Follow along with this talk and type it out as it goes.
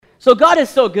So God is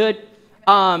so good.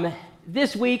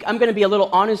 This week, I'm going to be a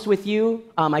little honest with you.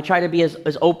 I try to be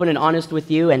as open and honest with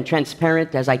you and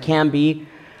transparent as I can be.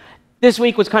 This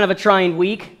week was kind of a trying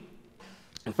week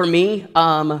for me.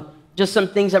 Just some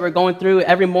things that we're going through.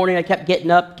 Every morning, I kept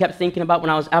getting up, kept thinking about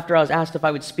after I was asked if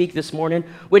I would speak this morning,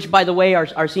 which, by the way,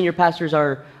 our senior pastors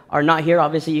are not here.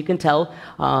 Obviously, you can tell.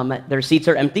 Their seats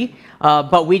are empty.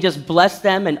 But we just bless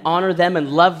them and honor them and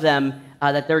love them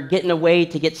that they're getting away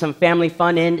to get some family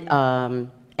fun in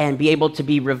and be able to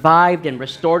be revived and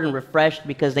restored and refreshed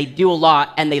because they do a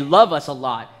lot and they love us a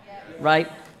lot, right?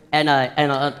 And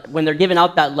when they're giving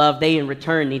out that love, they in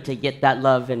return need to get that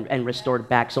love and restored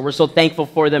back. So we're so thankful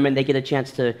for them and they get a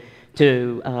chance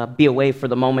to be away for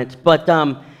the moment. But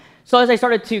so as I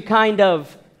started to kind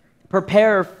of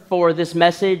prepare for this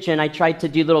message and I tried to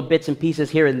do little bits and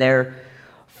pieces here and there,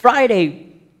 Friday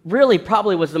really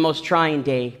probably was the most trying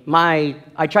day.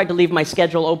 I tried to leave my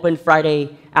schedule open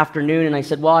Friday afternoon, and I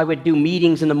said, well, I would do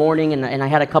meetings in the morning, and I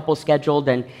had a couple scheduled,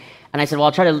 and I said, well,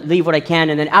 I'll try to leave what I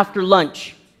can, and then after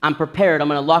lunch, I'm prepared. I'm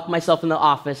going to lock myself in the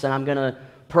office, and I'm going to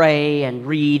pray and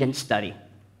read and study,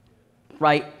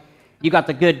 right? You got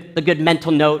the good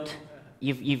mental note.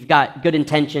 You've got good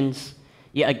intentions.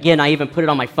 Yeah, again, I even put it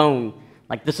on my phone,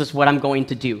 like this is what I'm going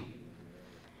to do.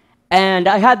 And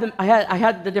I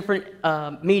had the different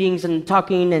meetings and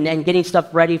talking and getting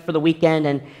stuff ready for the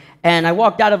weekend. And I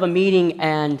walked out of a meeting,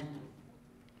 and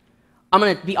I'm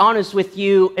going to be honest with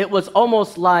you, it was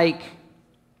almost like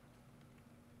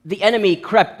the enemy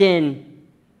crept in,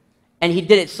 and he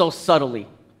did it so subtly.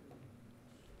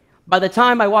 By the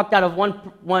time I walked out of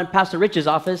one Pastor Rich's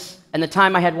office, and the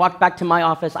time I had walked back to my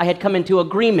office, I had come into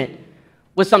agreement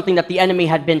with something that the enemy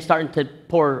had been starting to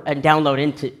pour and download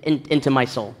into my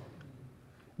soul.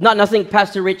 Nothing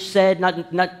Pastor Rich said,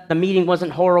 not the meeting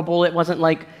wasn't horrible, it wasn't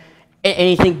like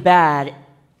anything bad.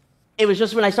 It was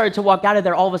just when I started to walk out of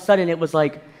there, all of a sudden it was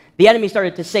like the enemy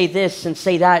started to say this and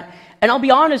say that. And I'll be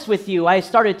honest with you, I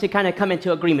started to kind of come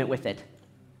into agreement with it.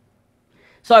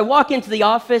 So I walk into the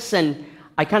office and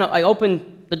I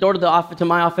opened the door to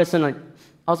my office and I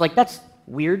was like, that's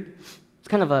weird. It's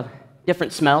kind of a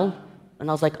different smell. And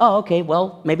I was like, oh, okay,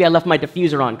 well, maybe I left my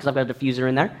diffuser on because I've got a diffuser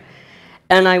in there.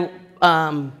 And I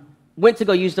went to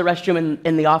go use the restroom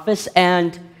in the office,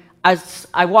 and as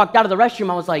I walked out of the restroom,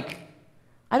 I was like,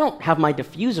 I don't have my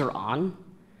diffuser on,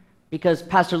 because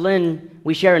Pastor Lynn,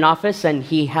 we share an office, and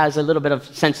he has a little bit of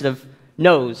sensitive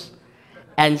nose.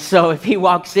 And so if he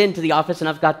walks into the office, and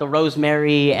I've got the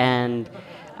rosemary, and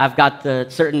I've got the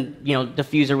certain,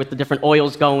 diffuser with the different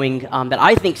oils going that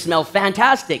I think smell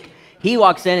fantastic, he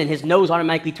walks in, and his nose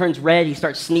automatically turns red, he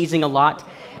starts sneezing a lot.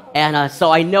 And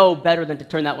so I know better than to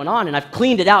turn that one on, and I've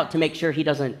cleaned it out to make sure he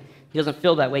doesn't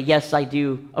feel that way. Yes, I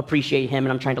do appreciate him,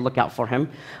 and I'm trying to look out for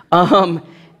him.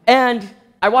 And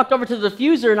I walked over to the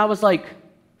diffuser, and I was like,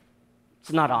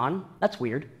 it's not on. That's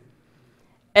weird.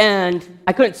 And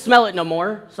I couldn't smell it no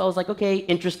more, so I was like, okay,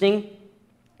 interesting.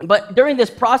 But during this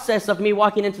process of me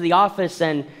walking into the office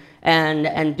and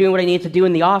doing what I needed to do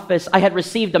in the office, I had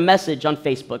received a message on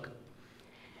Facebook.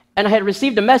 And I had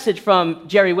received a message from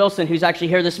Jerry Wilson, who's actually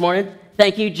here this morning.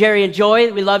 Thank you, Jerry and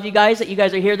Joy. We love you guys, that you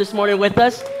guys are here this morning with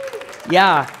us.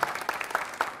 Yeah.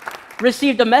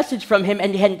 Received a message from him,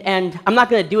 and I'm not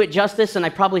going to do it justice, and I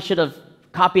probably should have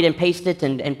copied and pasted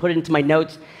it and put it into my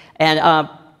notes.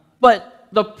 But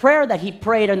the prayer that he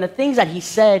prayed and the things that he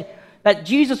said, that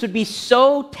Jesus would be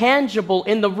so tangible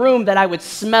in the room that I would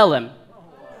smell him.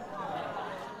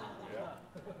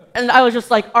 And I was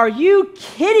just like, are you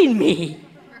kidding me?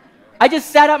 I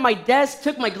just sat at my desk,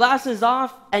 took my glasses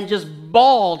off, and just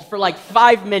bawled for like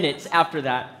 5 minutes after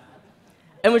that.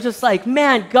 And was just like,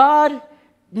 man, God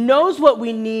knows what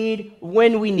we need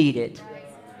when we need it.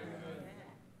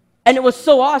 And it was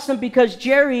so awesome because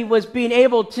Jerry was being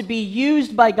able to be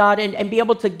used by God and be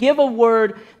able to give a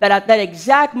word that at that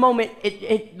exact moment,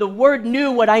 the word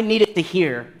knew what I needed to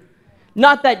hear.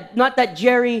 Not that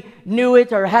Jerry knew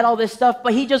it or had all this stuff,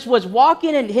 but he just was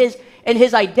walking in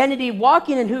his identity,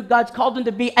 walking in who God's called him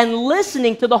to be, and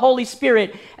listening to the Holy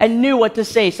Spirit and knew what to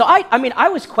say. So I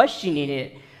was questioning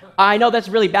it. I know that's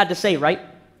really bad to say, right?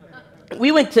 Me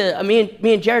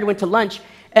and Jared went to lunch,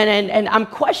 and I'm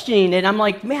questioning it. I'm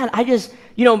like, man,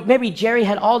 maybe Jerry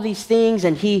had all these things,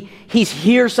 and he's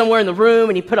here somewhere in the room,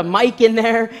 and he put a mic in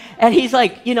there, and he's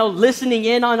like, listening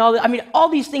in on all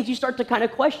these things you start to kind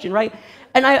of question, right?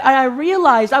 And I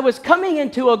realized I was coming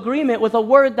into agreement with a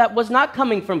word that was not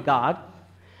coming from God,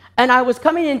 and I was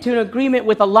coming into an agreement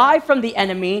with a lie from the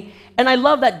enemy, and I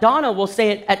love that Donna will say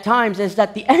it at times, is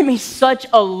that the enemy's such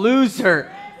a loser.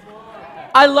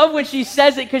 I love when she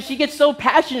says it because she gets so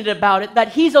passionate about it that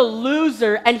he's a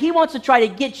loser and he wants to try to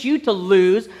get you to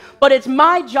lose. But it's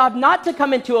my job not to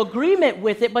come into agreement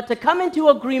with it, but to come into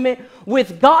agreement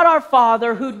with God our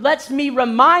Father, who lets me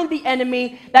remind the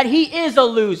enemy that he is a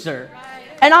loser.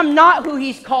 And I'm not who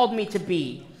he's called me to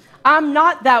be. I'm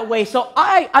not that way. So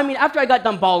I mean, after I got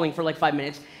done bawling for like 5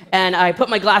 minutes, and I put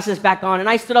my glasses back on, and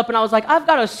I stood up and I was like, I've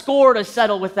got a score to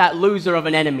settle with that loser of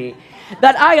an enemy.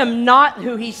 That I am not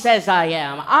who he says I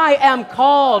am. I am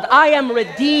called. I am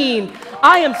redeemed.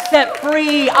 I am set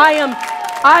free. I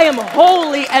am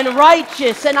holy and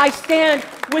righteous, and I stand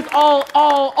with all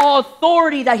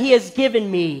authority that he has given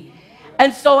me.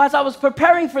 And so as I was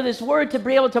preparing for this word to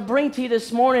be able to bring to you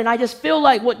this morning, I just feel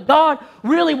like what God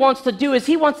really wants to do is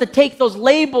he wants to take those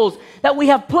labels that we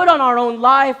have put on our own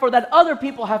life or that other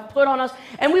people have put on us,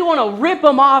 and we want to rip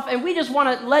them off, and we just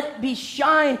want to let it be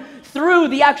shine through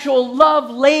the actual love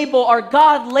label or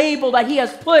God label that he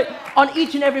has put on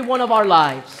each and every one of our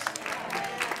lives.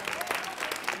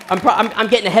 I'm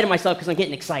getting ahead of myself because I'm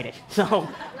getting excited. So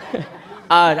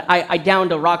I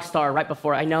downed a Rockstar right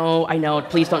before. I know,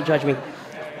 please don't judge me.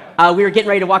 We were getting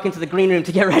ready to walk into the green room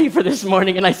to get ready for this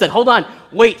morning, and I said, hold on,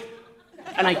 wait.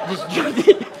 And I just jumped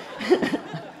in.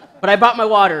 But I brought my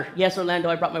water. Yes, Orlando,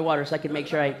 I brought my water so I could make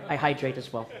sure I hydrate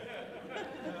as well.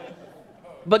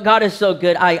 But God is so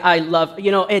good. I love,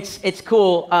 it's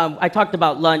cool. I talked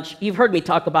about lunch. You've heard me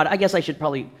talk about it. I guess I should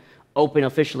probably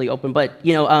officially open. But,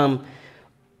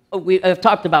 I've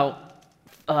talked about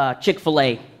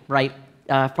Chick-fil-A, right?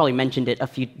 I've probably mentioned it a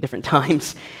few different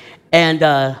times. And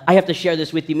I have to share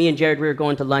this with you. Me and Jared, we were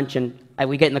going to lunch, and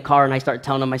we get in the car, and I started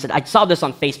telling him, I said, I saw this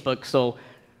on Facebook, so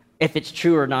if it's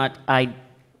true or not,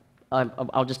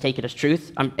 I'll just take it as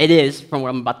truth. It is, from what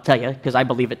I'm about to tell you, because I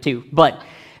believe it too. But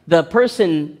the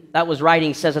person that was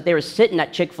writing says that they were sitting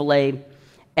at Chick-fil-A,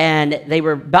 and they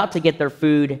were about to get their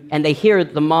food, and they hear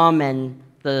the mom and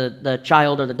the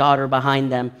child or the daughter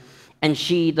behind them, and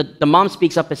the mom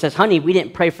speaks up and says, honey, we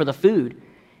didn't pray for the food.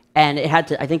 And I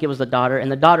think it was the daughter,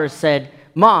 and the daughter said,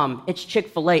 Mom, it's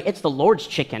Chick-fil-A, it's the Lord's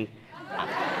chicken.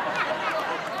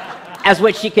 As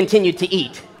which she continued to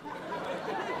eat.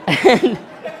 And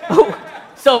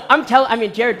so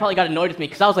Jared probably got annoyed with me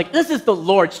because I was like, this is the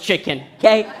Lord's chicken,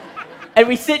 okay? And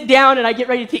we sit down and I get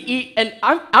ready to eat, and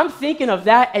I'm thinking of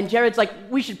that, and Jared's like,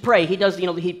 we should pray. He does,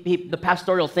 the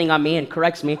pastoral thing on me and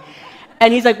corrects me.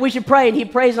 And he's like, we should pray, and he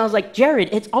prays, and I was like, Jared,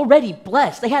 it's already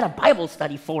blessed. They had a Bible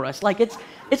study for us. Like, it's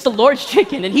the Lord's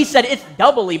chicken. And he said, it's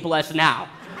doubly blessed now.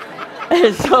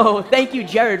 And so thank you,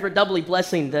 Jared, for doubly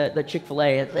blessing the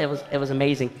Chick-fil-A. It was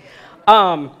amazing.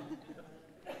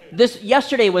 This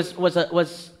yesterday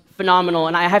was phenomenal,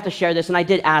 and I have to share this, and I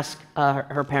did ask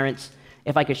her parents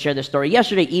if I could share this story.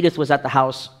 Yesterday, Edith was at the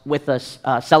house with us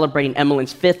celebrating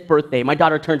Emmeline's 5th birthday. My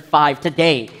daughter turned 5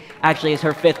 today. Actually, is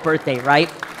her 5th birthday,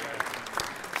 right?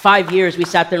 5 years, we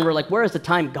sat there and we're like, where has the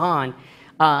time gone?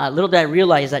 Little did I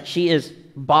realize that she is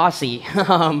bossy.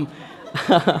 I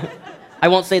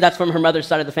won't say that's from her mother's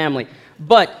side of the family,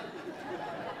 but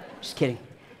just kidding.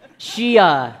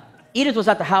 Edith was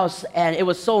at the house, and it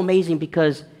was so amazing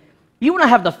because you want to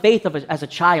have the faith as a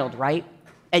child, right?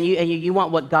 And you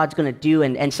want what God's going to do,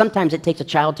 and sometimes it takes a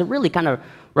child to really kind of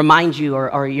remind you,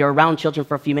 or you're around children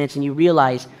for a few minutes and you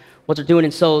realize what they're doing.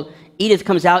 And so Edith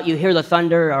comes out, you hear the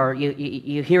thunder, or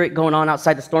you hear it going on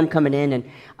outside, the storm coming in, and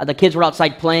the kids were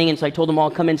outside playing, and so I told them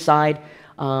all, come inside.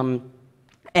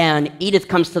 And Edith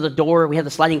comes to the door. We had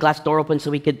the sliding glass door open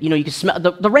so we could, you could smell,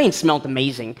 the rain smelled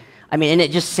amazing. I mean, and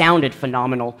it just sounded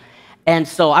phenomenal. And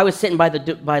so I was sitting by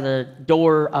the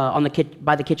door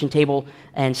by the kitchen table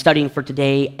and studying for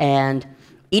today, and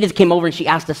Edith came over and she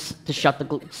asked us to shut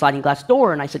the sliding glass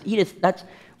door, and I said, Edith, that's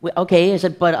okay. I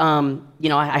said, but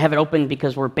I have it open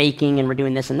because we're baking and we're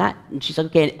doing this and that. And she said,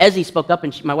 okay. And Ezzy spoke up,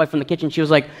 and my wife from the kitchen, she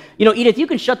was like, Edith, you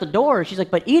can shut the door. She's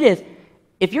like, but Edith,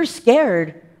 if you're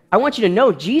scared, I want you to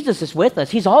know Jesus is with us.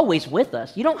 He's always with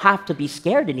us. You don't have to be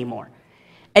scared anymore.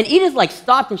 And Edith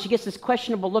stopped, and she gets this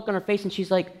questionable look on her face, and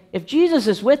she's like, if Jesus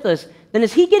is with us, then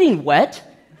is he getting wet?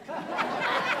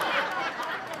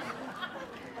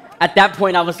 At that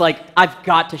point, I was like, I've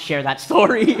got to share that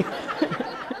story.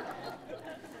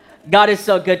 God is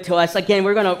so good to us. Again,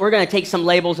 we're gonna take some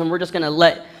labels, and we're just gonna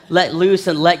let loose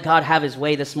and let God have his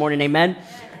way this morning. Amen.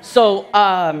 So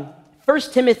 1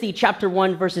 Timothy chapter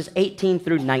 1, verses 18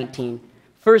 through 19.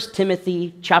 1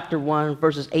 Timothy chapter 1,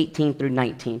 verses 18 through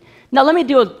 19. Now, let me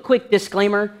do a quick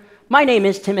disclaimer. My name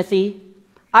is Timothy.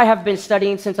 I have been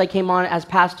studying since I came on as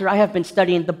pastor. I have been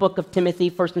studying the book of Timothy,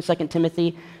 1 and 2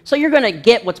 Timothy. So you're going to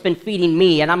get what's been feeding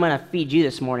me, and I'm going to feed you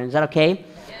this morning. Is that okay?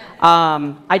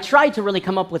 I tried to really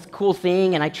come up with a cool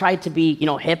thing, and I tried to be,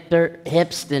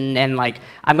 hipster, and like,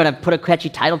 I'm going to put a catchy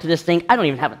title to this thing. I don't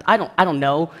even have it. I don't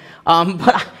know.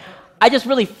 But I just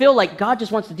really feel like God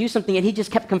just wants to do something, and he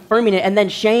just kept confirming it. And then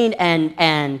Shane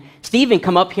and Stephen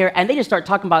come up here, and they just start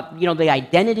talking about, the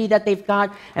identity that they've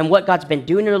got and what God's been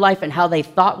doing in their life and how they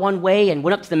thought one way and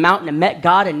went up to the mountain and met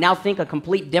God and now think a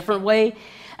complete different way.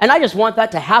 And I just want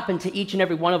that to happen to each and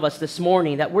every one of us this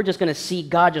morning, that we're just going to see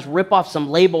God just rip off some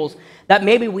labels that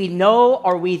maybe we know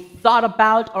or we thought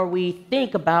about or we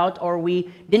think about or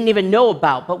we didn't even know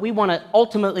about, but we want to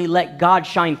ultimately let God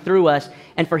shine through us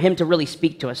and for him to really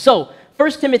speak to us. So 1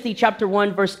 Timothy chapter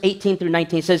 1, verse 18 through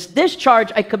 19 says, "This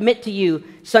charge I commit to you,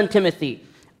 son Timothy,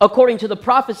 according to the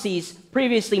prophecies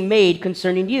previously made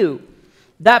concerning you,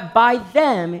 that by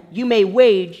them you may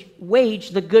wage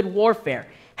the good warfare,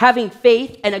 having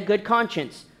faith and a good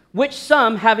conscience, which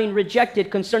some, having rejected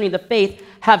concerning the faith,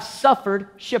 have suffered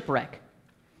shipwreck."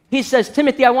 He says,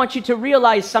 Timothy, I want you to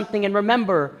realize something and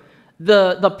remember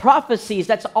the prophecies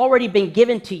that's already been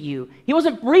given to you. He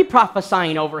wasn't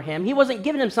re-prophesying over him. He wasn't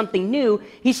giving him something new.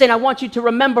 He's saying, I want you to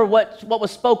remember what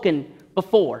was spoken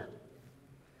before.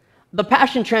 The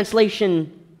Passion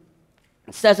Translation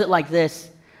says it like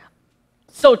this.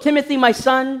 So, Timothy, my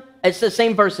son, it's the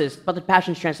same verses, but the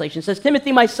Passion Translation says,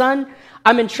 Timothy, my son,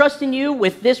 I'm entrusting you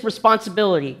with this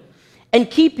responsibility, in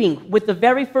keeping with the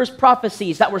very first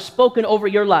prophecies that were spoken over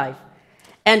your life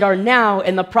and are now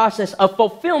in the process of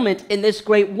fulfillment in this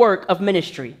great work of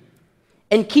ministry.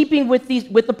 In keeping with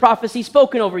the prophecies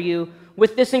spoken over you,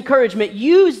 with this encouragement,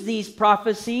 use these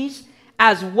prophecies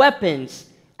as weapons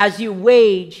as you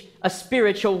wage a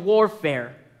spiritual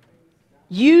warfare.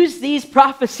 Use these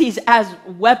prophecies as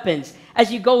weapons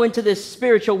as you go into this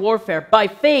spiritual warfare by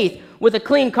faith with a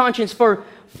clean conscience,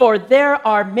 for there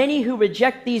are many who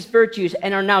reject these virtues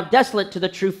and are now desolate to the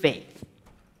true faith.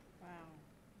 Wow.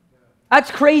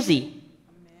 That's crazy.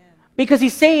 Amen. Because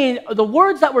he's saying the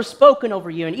words that were spoken over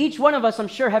you, and each one of us, I'm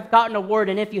sure, have gotten a word,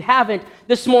 and if you haven't,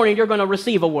 this morning you're going to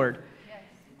receive a word.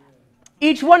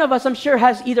 Each one of us, I'm sure,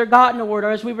 has either gotten a word or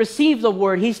as we receive the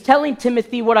word, he's telling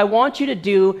Timothy, what I want you to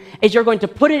do is you're going to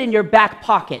put it in your back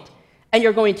pocket and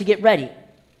you're going to get ready.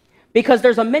 Because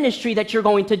there's a ministry that you're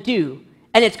going to do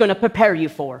and it's going to prepare you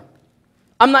for.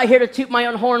 I'm not here to toot my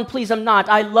own horn, please, I'm not.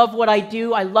 I love what I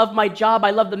do. I love my job. I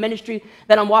love the ministry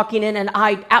that I'm walking in, and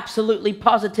I absolutely,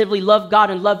 positively love God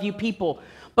and love you people.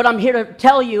 But I'm here to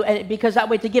tell you, and because that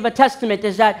way to give a testament,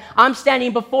 is that I'm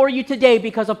standing before you today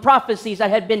because of prophecies that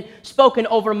had been spoken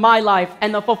over my life,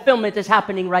 and the fulfillment is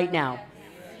happening right now.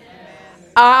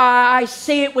 I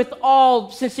say it with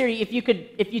all sincerity. If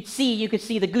you'd see, you could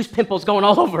see the goose pimples going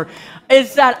all over.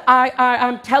 Is that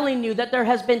I'm telling you that there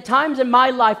has been times in my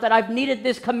life that I've needed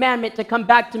this commandment to come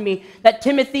back to me, that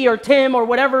Timothy or Tim or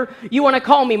whatever you want to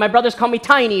call me, my brothers call me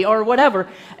Tiny or whatever,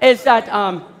 is that,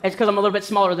 it's because I'm a little bit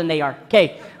smaller than they are.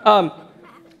 Okay.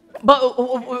 But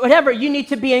whatever, you need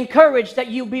to be encouraged that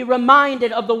you be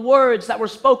reminded of the words that were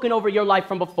spoken over your life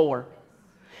from before.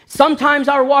 Sometimes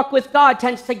our walk with God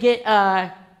tends to get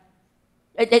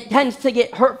it tends to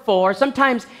get hurtful, or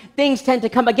sometimes things tend to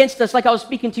come against us. Like I was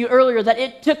speaking to you earlier, that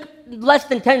it took less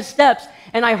than 10 steps,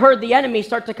 and I heard the enemy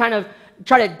start to kind of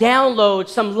try to download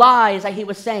some lies that he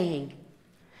was saying.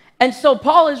 And so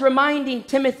Paul is reminding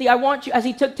Timothy, I want you, as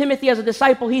he took Timothy as a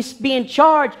disciple, he's being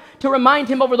charged to remind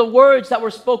him over the words that were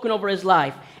spoken over his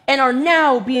life and are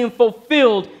now being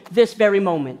fulfilled this very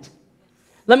moment.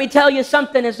 Let me tell you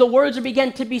something, as the words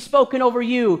begin to be spoken over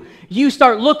you, you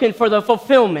start looking for the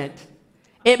fulfillment.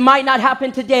 It might not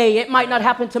happen today, it might not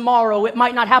happen tomorrow, it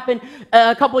might not happen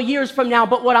a couple of years from now,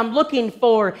 but what I'm looking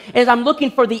for is I'm looking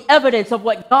for the evidence of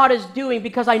what God is doing,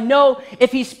 because I know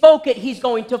if he spoke it, he's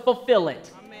going to fulfill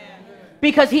it. Amen.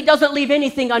 Because he doesn't leave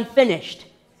anything unfinished.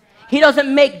 He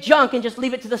doesn't make junk and just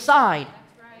leave it to the side.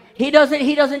 He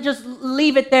doesn't just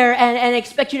leave it there and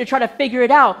expect you to try to figure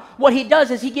it out. What he does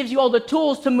is he gives you all the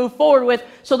tools to move forward with,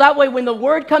 so that way when the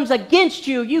word comes against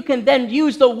you, you can then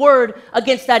use the word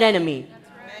against that enemy.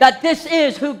 Right. That this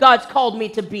is who God's called me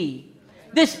to be.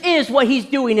 This is what he's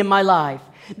doing in my life.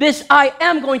 This, I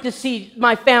am going to see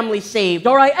my family saved,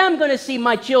 or I am going to see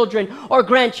my children or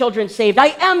grandchildren saved.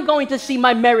 I am going to see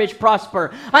my marriage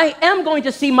prosper. I am going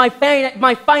to see my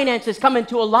finances come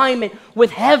into alignment with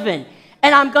heaven.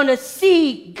 And I'm going to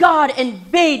see God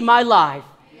invade my life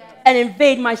and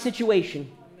invade my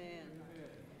situation.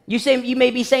 You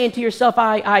may be saying to yourself,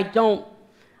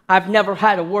 I've never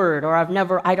had a word, or I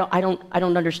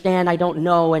don't understand, I don't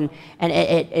know, and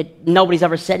nobody's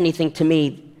ever said anything to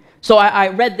me. So I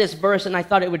read this verse and I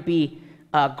thought it would be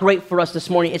great for us this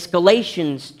morning. It's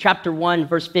Galatians chapter 1,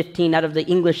 verse 15 out of the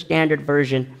English Standard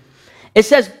Version. It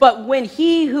says, but when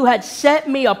he who had set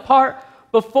me apart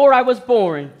before I was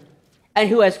born, and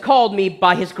who has called me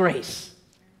by his grace.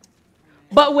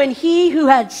 But when he who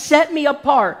had set me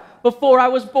apart before I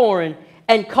was born,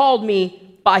 and called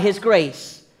me by his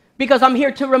grace. Because I'm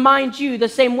here to remind you the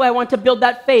same way I want to build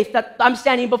that faith that I'm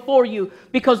standing before you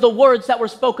because the words that were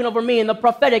spoken over me and the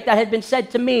prophetic that had been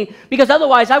said to me, because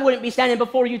otherwise I wouldn't be standing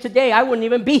before you today. I wouldn't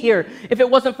even be here if it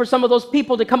wasn't for some of those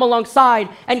people to come alongside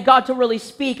and God to really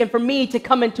speak and for me to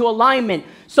come into alignment.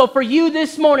 So for you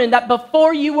this morning, that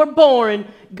before you were born,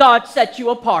 God set you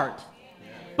apart.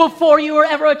 Before you were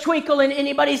ever a twinkle in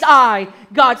anybody's eye,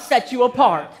 God set you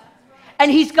apart. And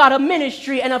he's got a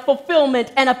ministry and a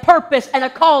fulfillment and a purpose and a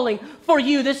calling for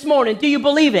you this morning. Do you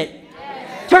believe it?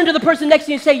 Yes. Turn to the person next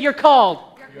to you and say, you're called.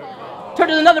 You're called. Turn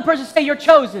to another person and say, you're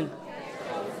chosen.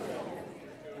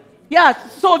 Yeah,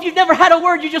 so if you've never had a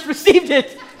word, you just received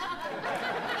it.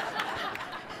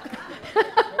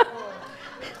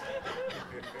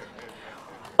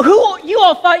 You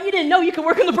all thought you didn't know you could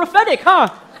work in the prophetic, huh?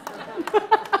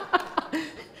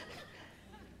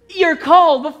 You're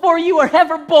called before you were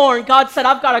ever born. God said,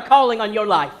 I've got a calling on your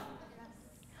life.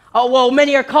 Oh, well,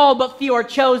 many are called, but few are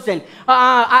chosen.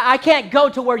 I can't go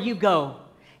to where you go.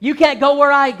 You can't go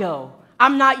where I go.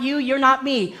 I'm not you, you're not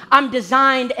me. I'm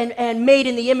designed and made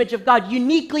in the image of God,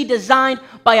 uniquely designed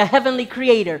by a heavenly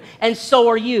creator, and so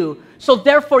are you. So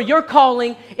therefore, your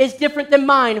calling is different than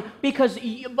mine because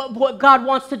what God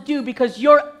wants to do, because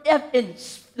you're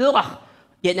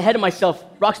getting ahead of myself.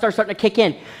 Rockstar starting to kick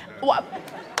in.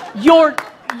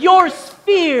 Your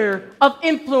sphere of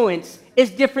influence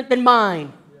is different than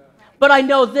mine. But I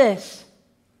know this,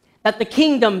 that the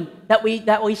kingdom that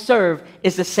we serve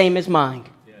is the same as mine.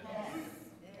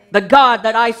 The God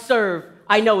that I serve,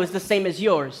 I know is the same as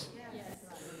yours.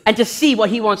 And to see what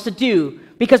he wants to do,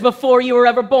 because before you were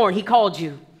ever born, he called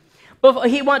you.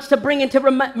 He wants to bring into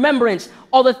remembrance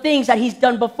all the things that he's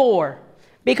done before.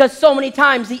 Because so many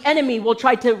times the enemy will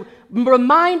try to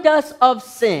remind us of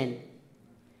sin.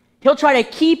 He'll try to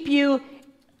keep you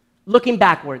looking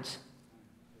backwards.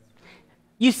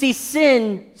 You see,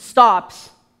 sin stops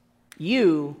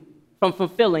you from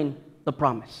fulfilling the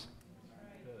promise.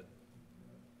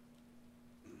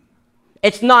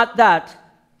 It's not that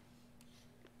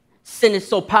sin is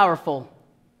so powerful.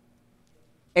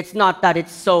 It's not that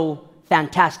it's so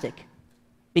fantastic.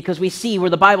 Because we see where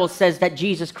the Bible says that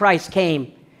Jesus Christ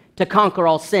came to conquer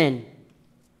all sin,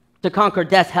 to conquer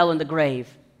death, hell, and the grave,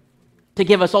 to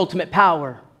give us ultimate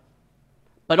power.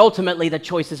 But ultimately, the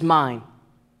choice is mine.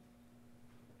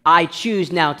 I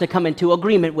choose now to come into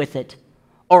agreement with it,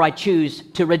 or I choose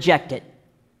to reject it.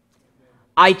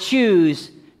 I choose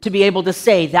to be able to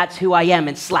say, that's who I am,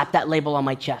 and slap that label on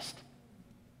my chest.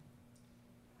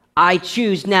 I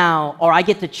choose now, or I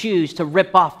get to choose to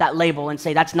rip off that label and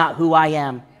say, that's not who I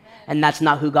am, and that's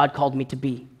not who God called me to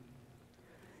be.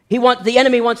 The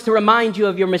enemy wants to remind you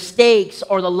of your mistakes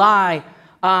or the lie,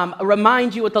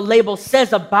 remind you what the label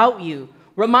says about you,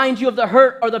 remind you of the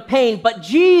hurt or the pain, but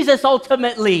Jesus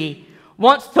ultimately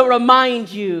wants to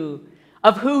remind you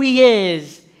of who he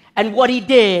is and what he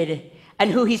did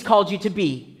and who he's called you to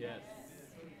be. Yes.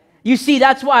 You see,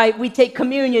 that's why we take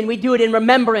communion. We do it in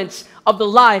remembrance of the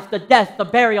life, the death, the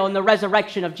burial, and the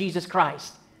resurrection of Jesus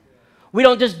Christ. We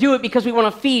don't just do it because we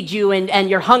want to feed you and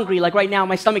you're hungry, like right now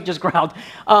my stomach just growled.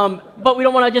 But we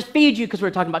don't want to just feed you because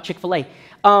we're talking about Chick-fil-A.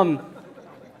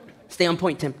 Stay on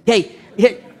point, Tim. Hey,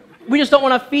 we just don't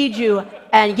want to feed you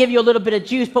and give you a little bit of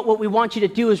juice, but what we want you to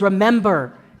do is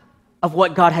remember of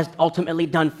what God has ultimately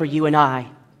done for you and I.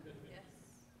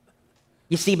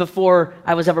 You see, before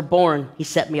I was ever born, he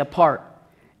set me apart.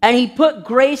 And he put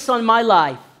grace on my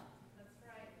life.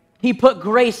 He put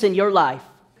grace in your life.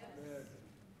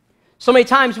 So many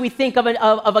times we think of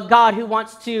a God who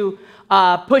wants to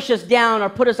push us down or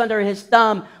put us under his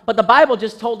thumb, but the Bible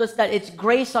just told us that it's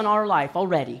grace on our life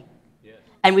already.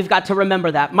 And we've got to remember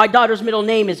that. My daughter's middle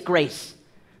name is Grace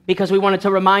because we wanted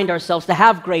to remind ourselves to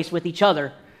have grace with each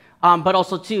other, but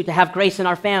also, too, to have grace in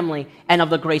our family and of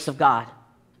the grace of God.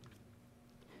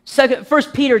 1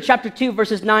 Peter chapter 2,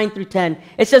 verses 9 through 10,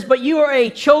 it says, but you are a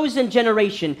chosen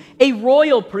generation, a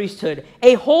royal priesthood,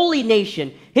 a holy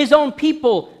nation, his own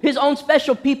people, his own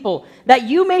special people, that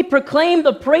you may proclaim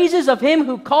the praises of him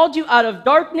who called you out of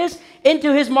darkness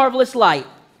into his marvelous light.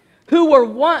 Who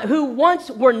once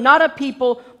were not a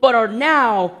people, but are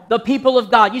now the people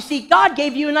of God. You see, God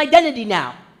gave you an identity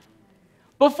now.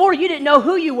 Before, you didn't know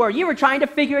who you were. You were trying to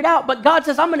figure it out. But God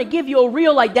says, I'm going to give you a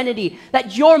real identity,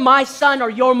 that you're my son or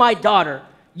you're my daughter.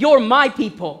 You're my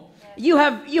people. You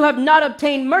have not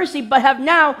obtained mercy, but have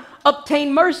now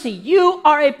obtained mercy. You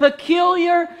are a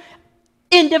peculiar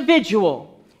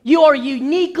individual. You are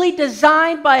uniquely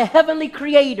designed by a heavenly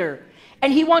creator.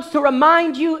 And he wants to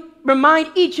remind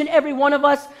each and every one of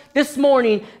us this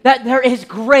morning that there is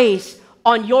grace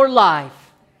on your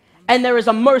life. And there is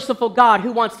a merciful God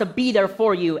who wants to be there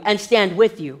for you and stand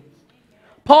with you.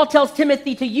 Paul tells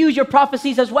Timothy to use your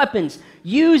prophecies as weapons.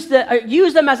 Use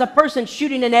them as a person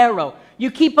shooting an arrow. You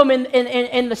keep them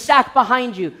in the sack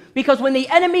behind you. Because when the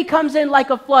enemy comes in like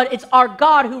a flood, it's our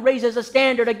God who raises a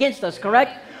standard against us,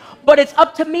 correct? But it's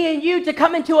up to me and you to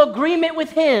come into agreement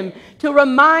with him to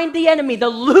remind the enemy, the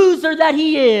loser that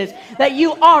he is, that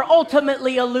you are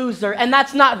ultimately a loser, and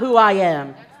that's not who I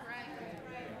am.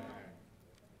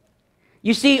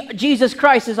 You see, Jesus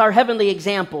Christ is our heavenly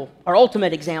example, our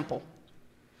ultimate example.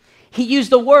 He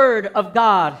used the word of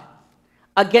God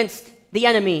against the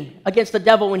enemy, against the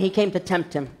devil when he came to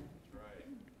tempt him.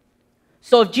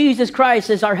 So if Jesus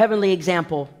Christ is our heavenly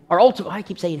example, our ultimate, I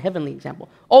keep saying heavenly example,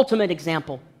 ultimate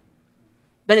example,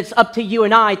 then it's up to you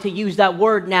and I to use that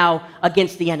word now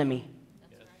against the enemy.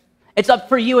 It's up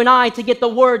for you and I to get the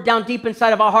word down deep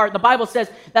inside of our heart. The Bible says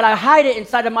that I hide it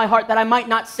inside of my heart that I might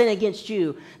not sin against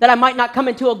you, that I might not come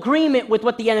into agreement with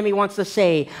what the enemy wants to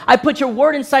say. I put your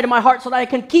word inside of my heart so that I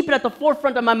can keep it at the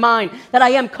forefront of my mind, that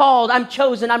I am called, I'm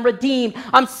chosen, I'm redeemed,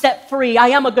 I'm set free. I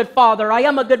am a good father, I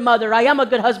am a good mother, I am a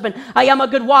good husband, I am a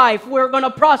good wife. We're going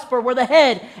to prosper. We're the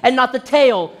head and not the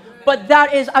tail. But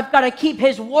that is, I've got to keep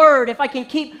his word. If I can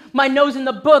keep my nose in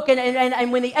the book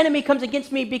and when the enemy comes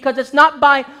against me, because it's not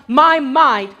by my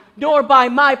might nor by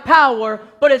my power,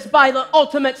 but it's by the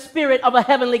ultimate spirit of a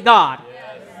heavenly God.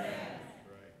 Yes.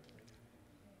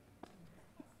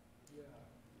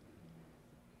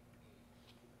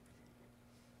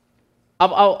 I'm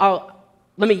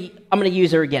going to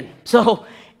use her again. So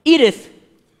Edith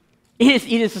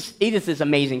is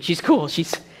amazing. She's cool.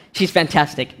 She's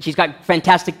fantastic. She's got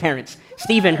fantastic parents.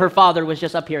 Stephen, her father, was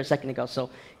just up here a second ago, so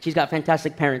she's got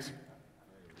fantastic parents.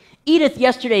 Edith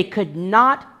yesterday could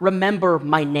not remember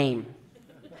my name.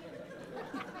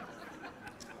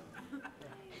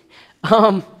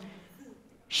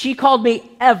 She called me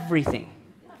everything.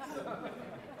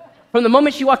 From the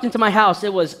moment she walked into my house,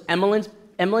 it was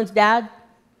Emmeline's dad,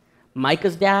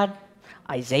 Micah's dad,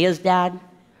 Isaiah's dad,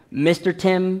 Mr.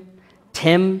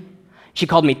 Tim. She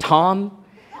called me Tom.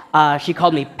 She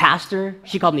called me Pastor.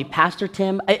 She called me Pastor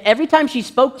Tim. Every time she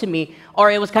spoke to me, or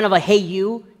it was kind of a hey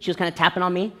you, she was kind of tapping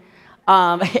on me.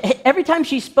 Every time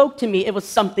she spoke to me, it was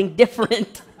something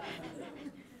different.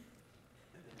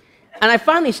 And I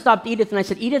finally stopped Edith and I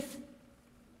said, Edith,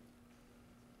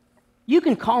 you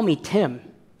can call me Tim.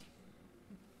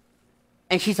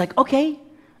 And she's like, okay.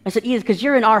 I said, Edith, because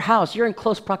you're in our house. You're in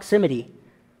close proximity.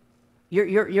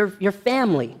 You're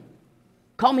family.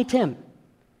 Call me Tim.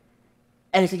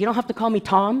 And I said, you don't have to call me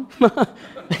Tom. You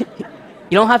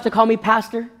don't have to call me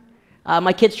Pastor.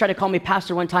 My kids tried to call me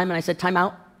Pastor one time, and I said, time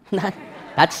out.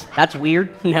 That's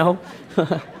weird. No.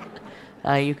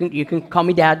 You can call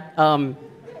me Dad.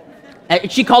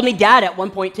 She called me Dad at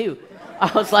one point, too.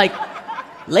 I was like,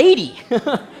 lady.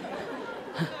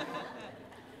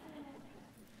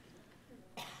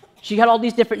 She had all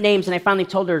these different names, and I finally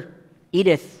told her,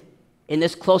 Edith, in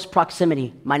this close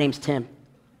proximity, my name's Tim.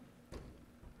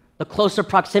 The closer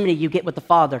proximity you get with the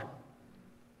Father,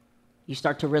 you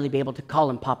start to really be able to call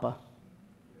him Papa.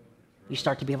 You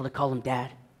start to be able to call him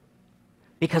Dad.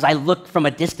 Because I looked from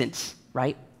a distance,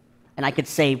 right? And I could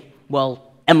say,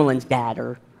 well, Emmeline's dad,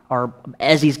 or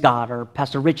Ezzy's God, or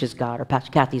Pastor Rich's God, or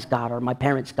Pastor Kathy's God, or my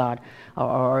parents' God,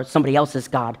 or somebody else's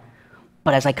God.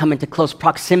 But as I come into close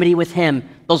proximity with him,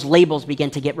 those labels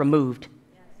begin to get removed.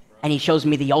 And he shows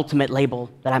me the ultimate label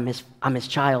that I'm his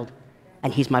child,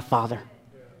 and he's my Father.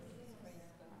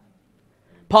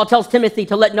 Paul tells Timothy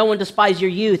to let no one despise your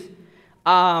youth.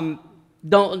 Don't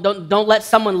let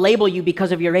someone label you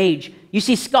because of your age. You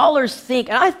see, scholars think,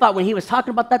 and I thought when he was talking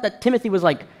about that Timothy was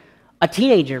like a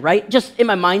teenager, right? Just in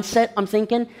my mindset, I'm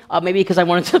thinking, maybe because I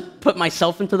wanted to put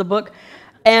myself into the book.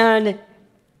 And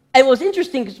it was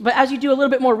interesting, but as you do a little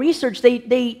bit more research,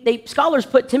 scholars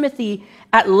put Timothy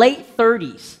at late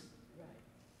 30s.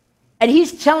 And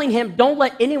he's telling him, don't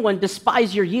let anyone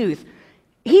despise your youth.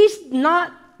 He's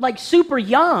not like super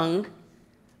young.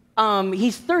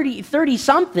 He's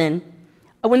 30-something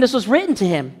when this was written to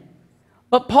him.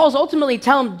 But Paul's ultimately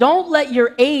telling him, don't let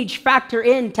your age factor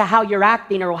into how you're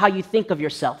acting or how you think of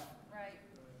yourself. Right.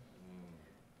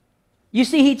 You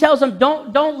see, he tells him,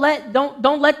 don't let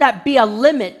that be a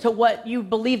limit to what you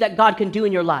believe that God can do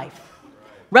in your life.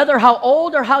 Whether how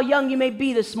old or how young you may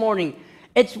be this morning,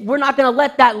 we're not going to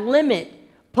let that limit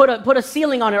put a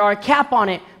ceiling on it or a cap on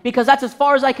it, because that's as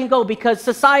far as I can go, because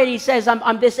society says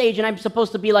I'm this age and I'm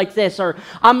supposed to be like this, or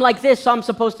I'm like this, so I'm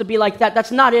supposed to be like that.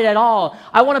 That's not it at all.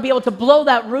 I want to be able to blow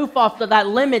that roof off of that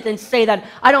limit and say that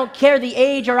I don't care the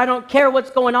age, or I don't care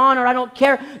what's going on, or I don't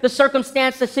care the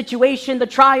circumstance, the situation, the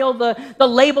trial, the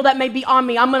label that may be on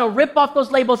me. I'm going to rip off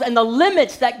those labels and the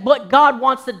limits that what God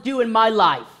wants to do in my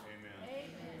life. Amen.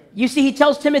 You see, he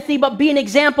tells Timothy, but be an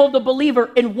example of the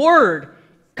believer in word,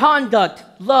 conduct,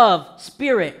 love,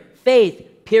 spirit, faith,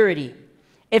 purity.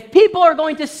 If people are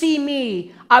going to see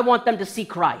me, I want them to see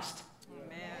Christ.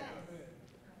 Amen.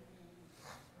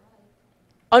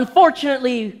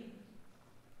 Unfortunately,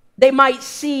 they might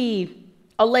see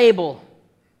a label,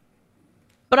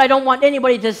 but I don't want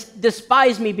anybody to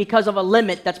despise me because of a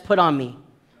limit that's put on me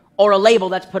or a label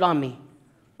that's put on me.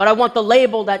 But I want the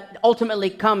label that ultimately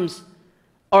comes,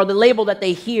 or the label that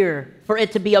they hear, for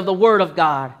it to be of the Word of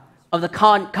God, of the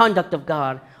conduct of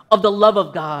God, of the love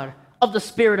of God, of the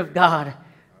Spirit of God,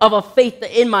 of a faith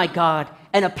in my God,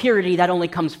 and a purity that only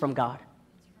comes from God.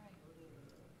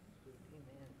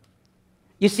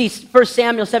 You see, 1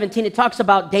 Samuel 17, it talks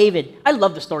about David. I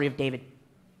love the story of David.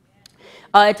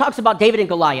 It talks about David and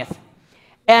Goliath.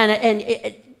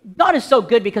 And God is so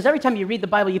good, because every time you read the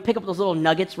Bible, you pick up those little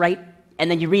nuggets, right? And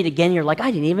then you read again, you're like,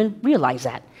 I didn't even realize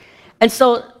that. And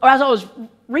so as I was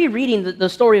rereading the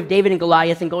story of David and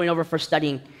Goliath and going over for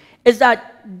studying, is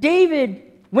that David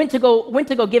went to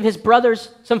go give his brothers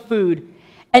some food,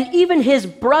 and even his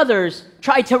brothers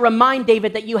tried to remind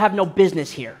David that you have no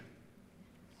business here.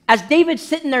 As David's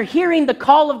sitting there hearing the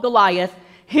call of Goliath,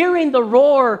 hearing the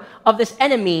roar of this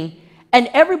enemy, and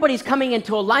everybody's coming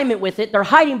into alignment with it. They're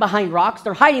hiding behind rocks.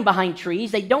 They're hiding behind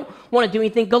trees. They don't want to do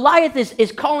anything. Goliath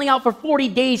is calling out for 40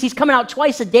 days. He's coming out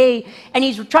twice a day, and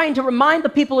he's trying to remind the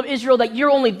people of Israel that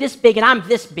you're only this big and I'm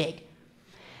this big.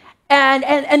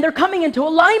 And they're coming into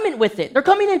alignment with it. They're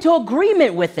coming into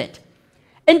agreement with it.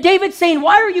 And David's saying,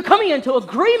 why are you coming into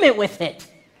agreement with it?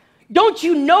 Don't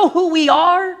you know who we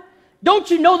are? Don't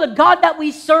you know the God that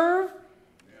we serve?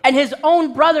 And his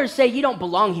own brothers say, you don't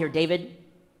belong here, David.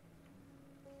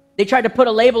 They tried to put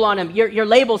a label on him. Your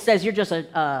label says you're just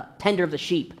a tender of the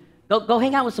sheep. Go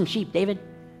hang out with some sheep, David.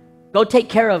 Go take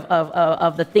care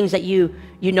of the things that you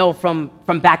know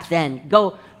from back then.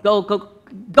 Go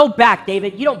back,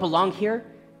 David. You don't belong here.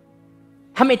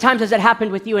 How many times has that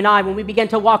happened with you and I when we begin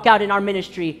to walk out in our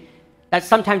ministry, that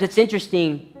sometimes it's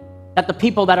interesting that the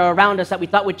people that are around us that we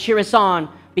thought would cheer us on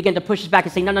begin to push us back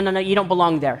and say, no, you don't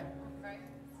belong there. Right.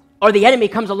 Or the enemy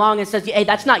comes along and says, hey,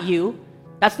 that's not you.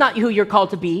 That's not who you're called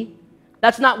to be.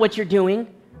 That's not what you're doing.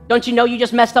 Don't you know you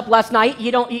just messed up last night?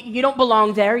 You don't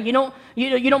belong there. You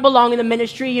don't belong in the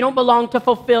ministry. You don't belong to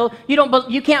fulfill.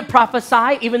 You can't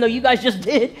prophesy, even though you guys just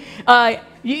did.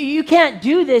 You can't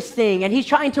do this thing. And he's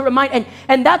trying to remind,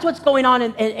 and that's what's going on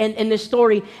in this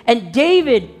story. And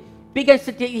David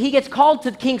he gets called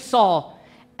to King Saul,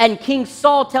 and King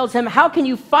Saul tells him, how can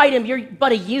you fight him? You're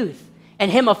but a youth,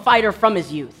 and him a fighter from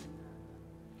his youth.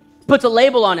 Puts a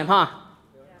label on him, huh?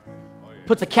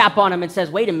 Puts a cap on him and says,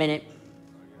 wait a minute,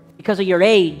 because of your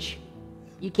age,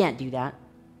 you can't do that.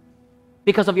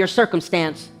 Because of your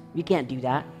circumstance, you can't do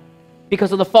that.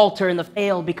 Because of the falter and the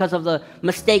fail, because of the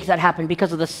mistakes that happened,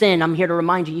 because of the sin, I'm here to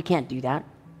remind you, you can't do that.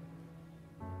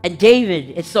 And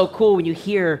David, it's so cool when you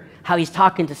hear how he's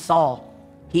talking to Saul.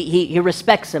 He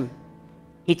respects him.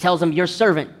 He tells him, your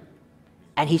servant.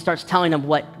 And he starts telling him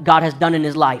what God has done in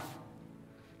his life.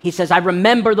 He says, I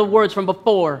remember the words from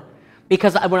before,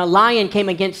 because when a lion came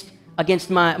against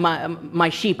my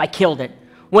sheep, I killed it.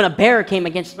 When a bear came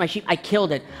against my sheep, I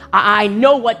killed it. I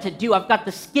know what to do. I've got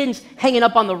the skins hanging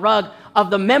up on the rug of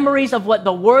the memories of what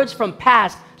the words from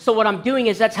past. So what I'm doing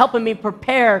is that's helping me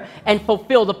prepare and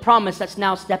fulfill the promise that's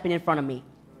now stepping in front of me.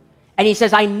 And he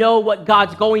says, I know what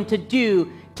God's going to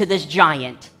do to this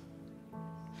giant.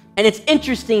 And it's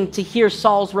interesting to hear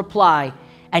Saul's reply.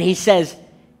 And he says,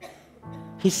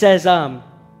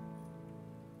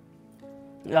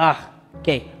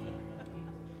 okay.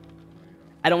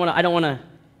 I don't want to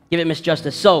give it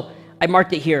misjustice. So I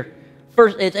marked it here.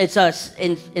 First, it's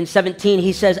in 17.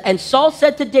 He says, and Saul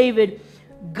said to David,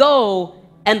 go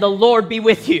and the Lord be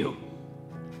with you.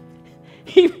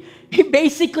 He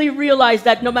basically realized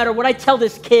that no matter what I tell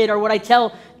this kid or what I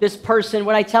tell this person,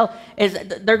 what I tell is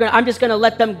I'm just going to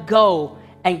let them go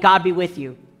and God be with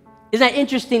you. Isn't that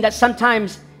interesting that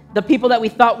sometimes the people that we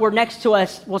thought were next to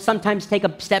us will sometimes take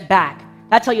a step back?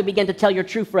 That's how you begin to tell your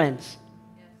true friends.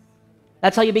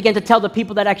 That's how you begin to tell the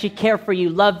people that actually care for you,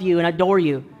 love you, and adore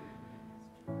you.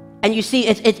 And you see,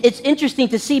 it's interesting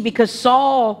to see because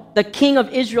Saul, the king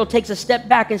of Israel, takes a step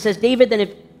back and says, David, then if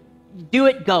you do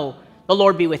it, go. The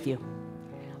Lord be with you.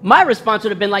 My response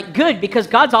would have been like, good, because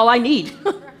God's all I need.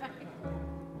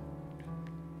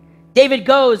 David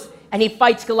goes and he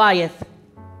fights Goliath.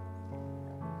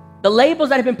 The labels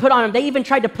that have been put on him, they even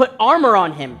tried to put armor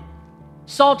on him.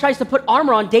 Saul tries to put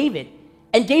armor on David.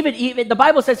 And David, the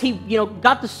Bible says he,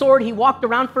 got the sword, he walked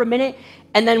around for a minute,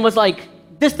 and then was like,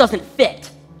 this doesn't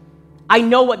fit. I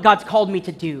know what God's called me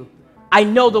to do. I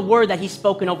know the word that he's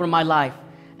spoken over my life,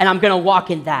 and I'm going to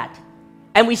walk in that.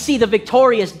 And we see the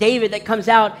victorious David that comes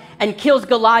out and kills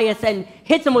Goliath and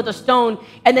hits him with a stone.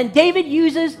 And then David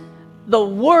uses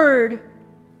David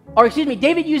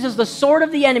uses the sword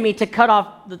of the enemy to cut off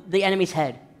the enemy's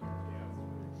head.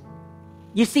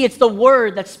 You see, it's the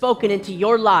word that's spoken into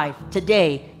your life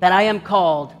today that I am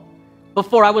called.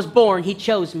 Before I was born, he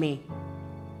chose me.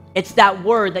 It's that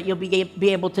word that you'll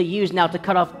be able to use now to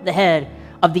cut off the head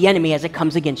of the enemy as it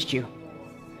comes against you.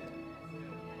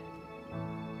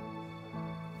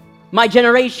 My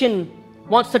generation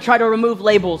wants to try to remove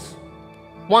labels,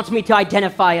 wants me to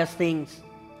identify as things.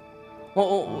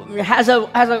 Has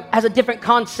a different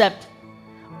concept,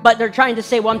 but they're trying to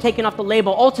say, well, I'm taking off the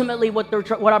label. Ultimately,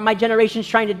 what my generation's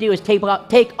trying to do is take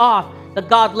off the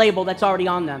God label that's already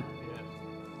on them.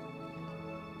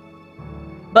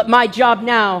 But my job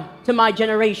now to my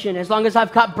generation, as long as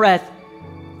I've got breath,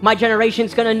 my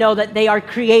generation's going to know that they are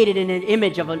created in an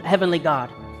image of a heavenly God.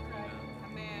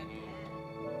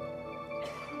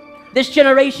 This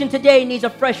generation today needs a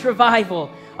fresh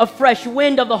revival, a fresh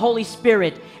wind of the Holy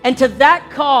Spirit. And to that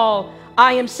call,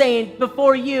 I am saying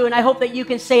before you, and I hope that you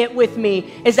can say it with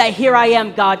me, is that here I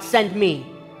am, God, send me.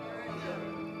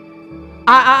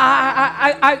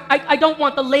 I don't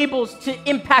want the labels to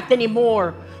impact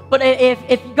anymore. But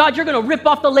if God, you're going to rip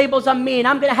off the labels on me, and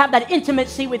I'm going to have that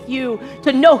intimacy with you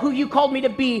to know who you called me to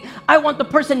be, I want the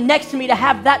person next to me to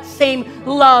have that same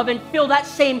love and feel that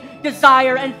same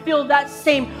desire and feel that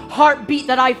same heartbeat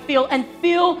that I feel, and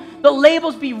feel the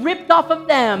labels be ripped off of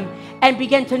them and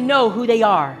begin to know who they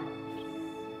are.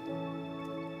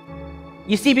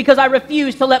 You see, because I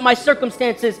refuse to let my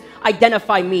circumstances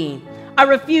identify me. I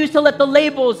refuse to let the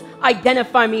labels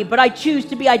identify me, but I choose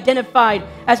to be identified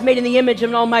as made in the image of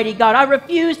an almighty God. I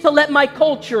refuse to let my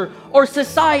culture or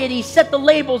society set the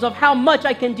labels of how much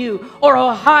I can do or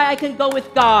how high I can go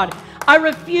with God. I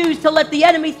refuse to let the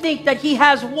enemy think that he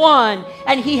has won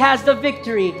and he has the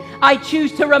victory. I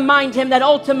choose to remind him that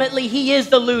ultimately he is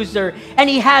the loser and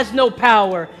he has no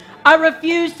power. I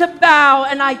refuse to bow,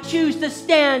 and I choose to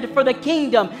stand for the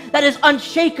kingdom that is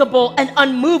unshakable and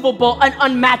unmovable and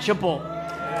unmatchable.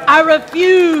 I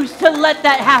refuse to let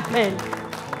that happen.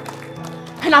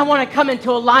 And I want to come into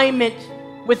alignment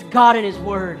with God and his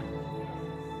word.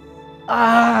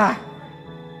 I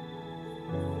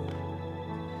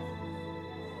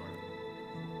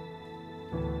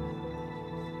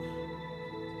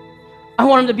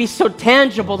want him to be so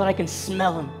tangible that I can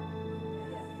smell him.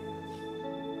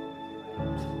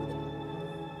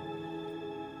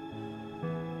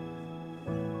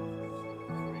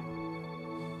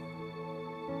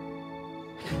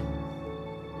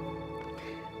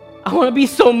 I want to be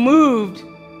so moved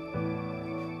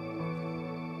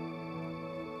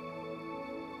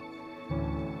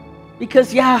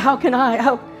because, how can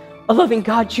how a loving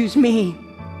God choose me?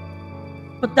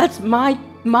 But that's my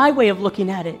way of looking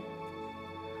at it.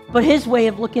 But his way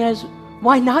of looking at it is,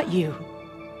 why not you?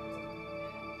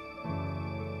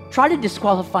 Try to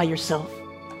disqualify yourself.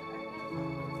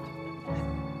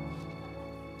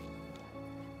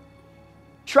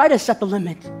 Try to set the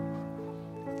limit.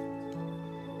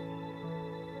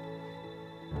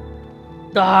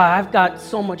 I've got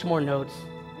so much more notes.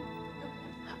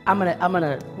 We're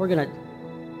gonna.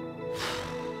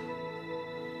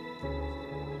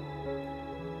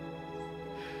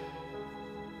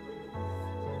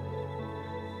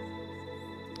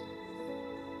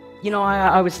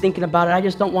 I was thinking about it. I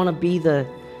just don't want to be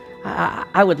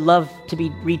I would love to be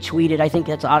retweeted. I think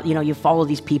that's, you follow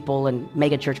these people and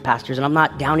mega church pastors, and I'm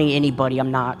not downing anybody.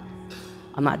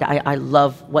 I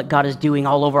love what God is doing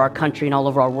all over our country and all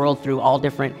over our world through all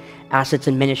different assets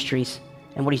and ministries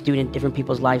and what he's doing in different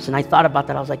people's lives. And I thought about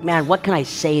that. I was like, man, what can I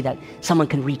say that someone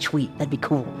can retweet? That'd be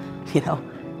cool,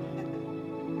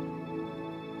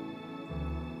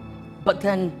 But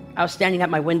then I was standing at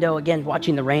my window again,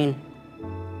 watching the rain.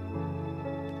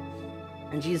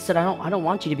 And Jesus said, I don't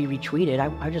want you to be retweeted.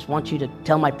 I just want you to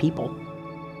tell my people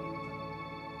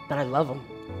that I love them.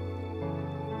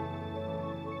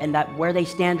 And that where they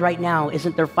stand right now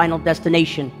isn't their final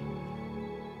destination.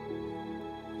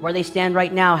 Where they stand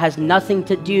right now has nothing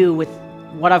to do with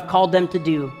what I've called them to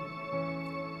do.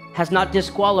 Has not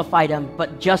disqualified them,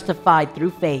 but justified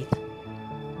through faith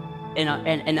in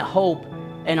a hope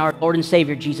and our Lord and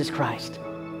Savior, Jesus Christ.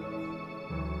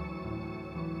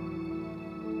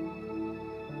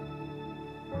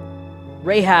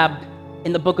 Rahab,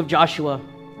 in the book of Joshua,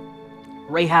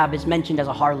 Rahab is mentioned as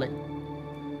a harlot.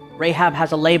 Rahab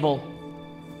has a label.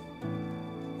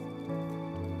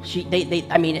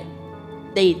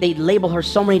 They label her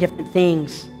so many different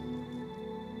things.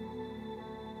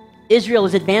 Israel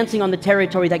is advancing on the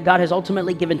territory that God has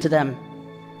ultimately given to them.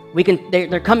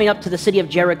 They're coming up to the city of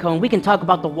Jericho, and we can talk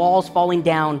about the walls falling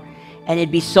down, and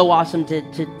it'd be so awesome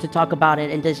to talk about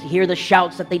it and to hear the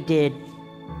shouts that they did.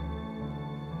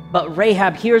 But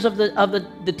Rahab hears of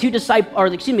the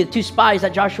two spies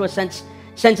that Joshua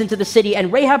sends into the city,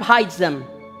 and Rahab hides them.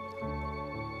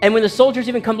 And when the soldiers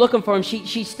even come looking for him,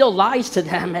 she still lies to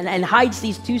them and hides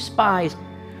these two spies,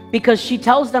 because she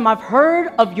tells them, I've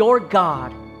heard of your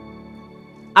God.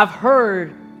 I've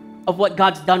heard of what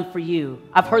God's done for you.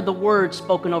 I've heard the word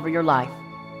spoken over your life.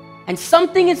 And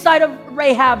something inside of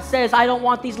Rahab says, I don't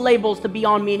want these labels to be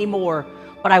on me anymore,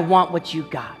 but I want what you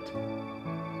got.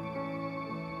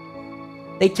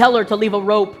 They tell her to leave a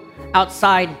rope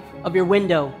outside of your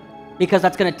window, because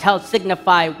that's going to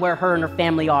signify where her and her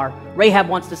family are. Rahab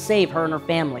wants to save her and her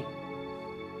family.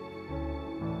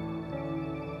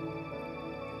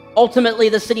 Ultimately,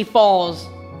 the city falls.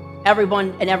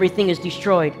 Everyone and everything is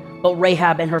destroyed, but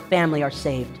Rahab and her family are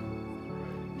saved.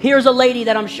 Here's a lady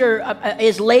that I'm sure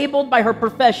is labeled by her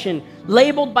profession,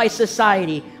 labeled by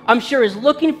society. I'm sure is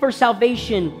looking for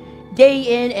salvation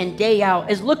day in and day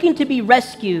out, is looking to be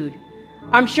rescued.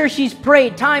 I'm sure she's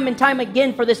prayed time and time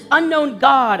again for this unknown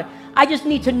God. I just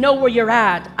need to know where you're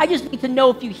at. I just need to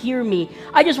know if you hear me.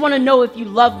 I just want to know if you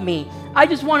love me. I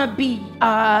just want to be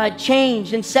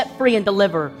changed and set free and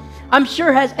deliver. I'm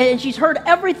sure and she's heard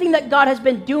everything that God has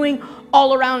been doing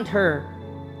all around her.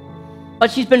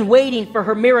 But she's been waiting for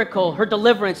her miracle, her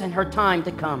deliverance, and her time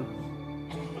to come.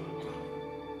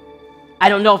 I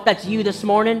don't know if that's you this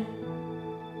morning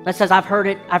that says, I've heard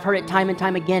it time and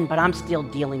time again, but I'm still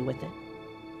dealing with it.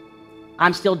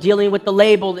 I'm still dealing with the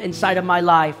label inside of my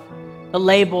life, the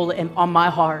label on my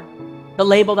heart, the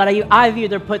label that I've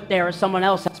either put there or someone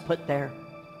else has put there.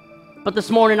 But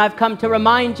this morning I've come to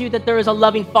remind you that there is a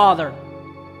loving Father,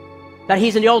 that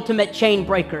He's the ultimate chain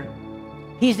breaker.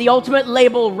 He's the ultimate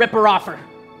label ripper-offer,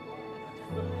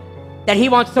 that He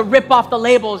wants to rip off the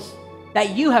labels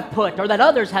that you have put or that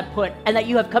others have put and that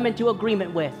you have come into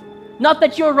agreement with. Not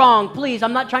that you're wrong, please.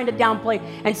 I'm not trying to downplay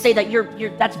and say that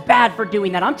that's bad for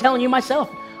doing that. I'm telling you myself,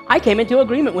 I came into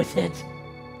agreement with it,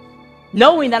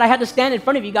 knowing that I had to stand in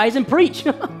front of you guys and preach.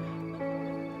 But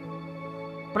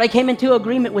I came into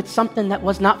agreement with something that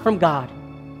was not from God.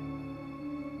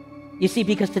 You see,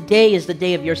 because today is the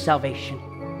day of your salvation.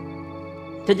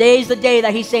 Today is the day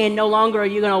that He's saying, no longer are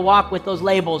you going to walk with those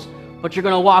labels, but you're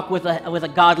going to walk with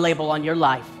a God label on your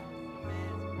life.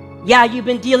 Yeah, you've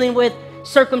been dealing with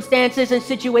circumstances and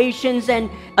situations and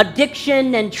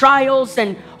addiction and trials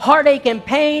and heartache and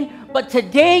pain, but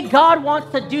today God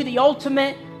wants to do the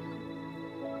ultimate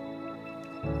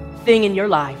thing in your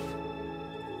life,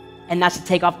 and that's to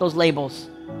take off those labels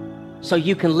so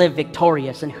you can live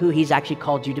victorious in who He's actually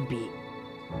called you to be.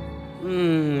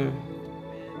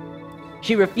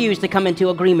 She refused to come into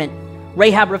agreement.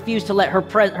 Rahab refused to let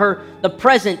the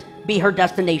present be her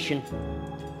destination.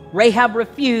 Rahab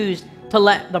refused to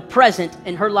let the present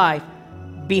in her life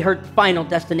be her final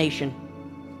destination.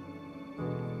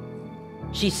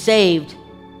 She's saved,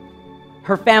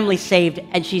 her family saved,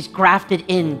 and she's grafted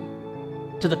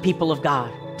in to the people of God,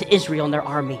 to Israel and their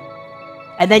army.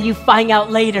 And then you find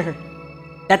out later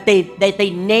that they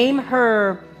name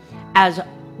her as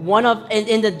one of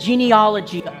in the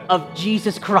genealogy of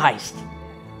Jesus Christ.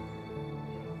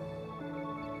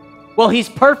 Well, He's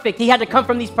perfect. He had to come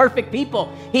from these perfect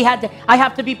people. I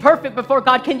have to be perfect before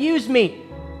God can use me.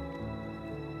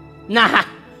 Nah.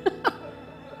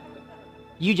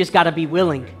 You just got to be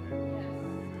willing.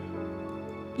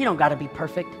 You don't got to be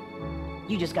perfect.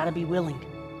 You just got to be willing.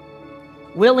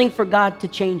 Willing for God to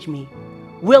change me.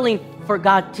 Willing for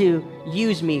God to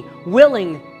use me.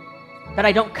 Willing that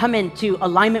I don't come into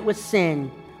alignment with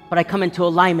sin, but I come into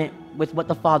alignment with what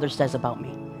the Father says about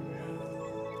me.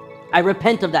 I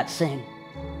repent of that sin.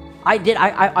 I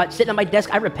sitting at my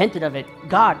desk, I repented of it.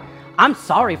 God, I'm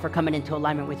sorry for coming into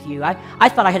alignment with you. I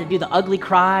thought I had to do the ugly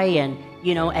cry and,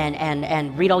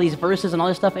 and read all these verses and all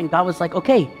this stuff. And God was like,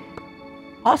 okay,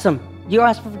 awesome. You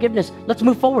asked for forgiveness. Let's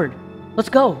move forward. Let's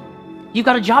go. You've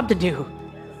got a job to do.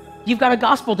 You've got a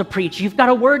gospel to preach. You've got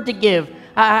a word to give.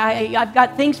 I've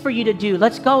got things for you to do.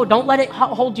 Let's go. Don't let it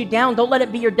hold you down. Don't let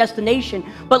it be your destination,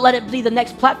 but let it be the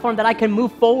next platform that I can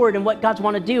move forward in what God's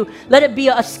want to do. Let it be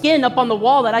a skin up on the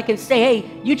wall that I can say, hey,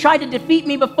 you tried to defeat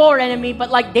me before, enemy, but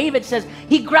like David says,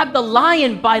 he grabbed the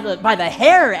lion by the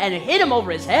hair and hit him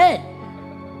over his head.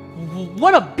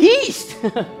 What a beast.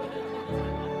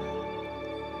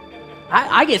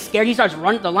 I get scared.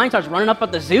 The lion starts running up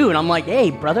at the zoo, and I'm like,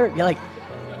 hey, brother, you're like,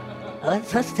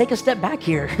 let's take a step back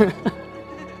here.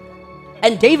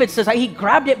 And David says he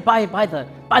grabbed it by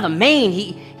the mane.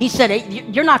 He said, hey,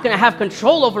 you're not going to have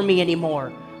control over me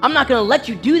anymore. I'm not going to let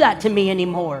you do that to me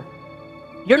anymore.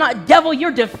 You're not, devil, you're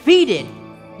defeated.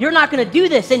 You're not going to do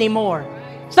this anymore.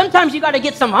 Sometimes you got to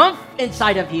get some humph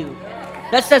inside of you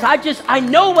that says, I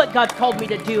know what God's called me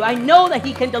to do. I know that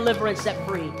he can deliver and set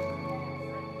free.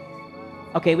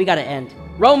 Okay, we got to end.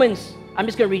 Romans, I'm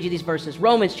just going to read you these verses.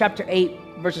 Romans chapter 8,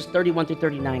 verses 31 through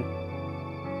 39.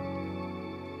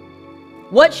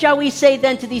 What shall we say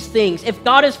then to these things? If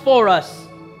God is for us,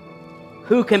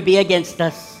 who can be against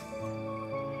us?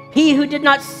 He who did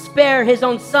not spare his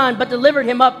own son, but delivered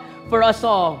him up for us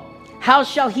all, how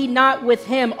shall he not with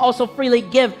him also freely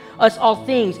give us all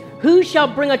things? Who shall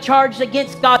bring a charge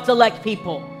against God's elect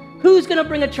people? Who's going to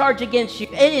bring a charge against you?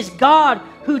 It is God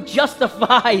who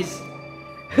justifies.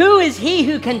 Who is he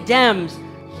who condemns?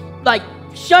 Like,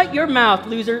 shut your mouth,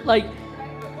 loser. Like,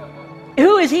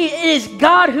 who is he? It is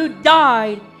God who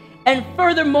died and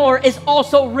furthermore is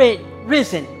also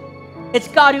risen. It's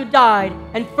God who died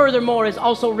and furthermore is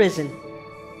also risen.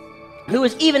 Who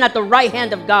is even at the right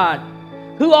hand of God,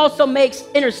 who also makes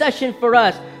intercession for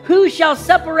us. Who shall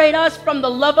separate us from the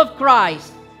love of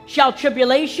Christ? Shall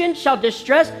tribulation, shall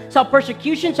distress, shall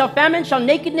persecution, shall famine, shall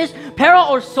nakedness, peril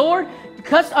or sword?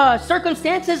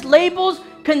 Circumstances, labels,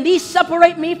 can these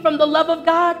separate me from the love of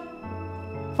God?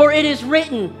 For it is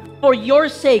written, for your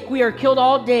sake we are killed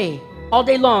all day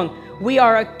long. We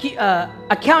are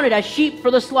accounted as sheep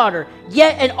for the slaughter.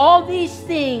 Yet in all these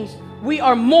things we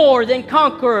are more than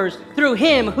conquerors through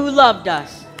him who loved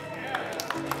us.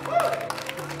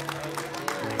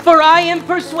 For I am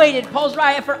persuaded, Paul's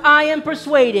right, for I am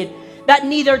persuaded that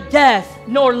neither death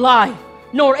nor life,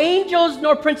 nor angels,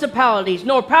 nor principalities,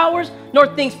 nor powers, nor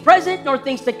things present, nor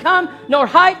things to come, nor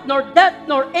height, nor depth,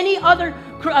 nor any other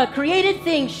created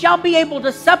thing shall be able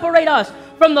to separate us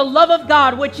from the love of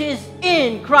God which is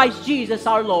in Christ Jesus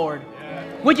our Lord.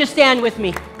 Yeah. Would you stand with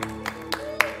me?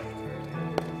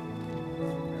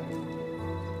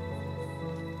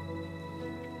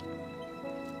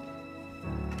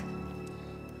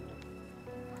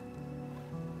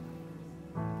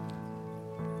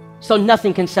 So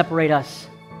nothing can separate us.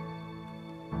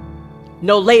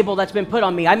 No label that's been put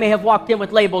on me. I may have walked in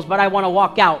with labels, but I want to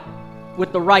walk out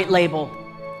with the right label.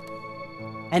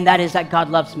 And that is that God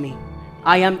loves me.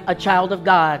 I am a child of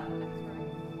God.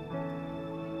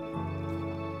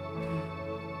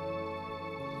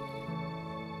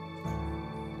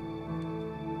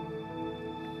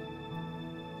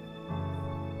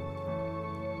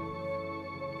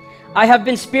 I have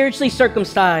been spiritually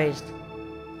circumcised.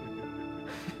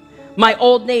 My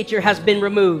old nature has been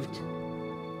removed.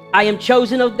 I am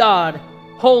chosen of God,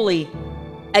 holy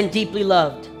and deeply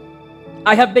loved.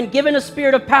 I have been given a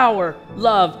spirit of power,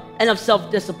 love, and of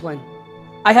self-discipline.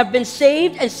 I have been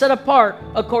saved and set apart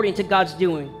according to God's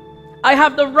doing. I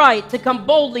have the right to come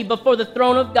boldly before the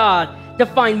throne of God to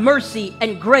find mercy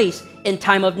and grace in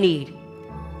time of need.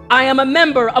 I am a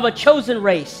member of a chosen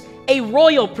race, a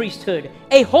royal priesthood,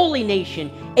 a holy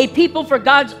nation, a people for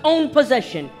God's own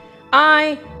possession.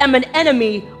 I am an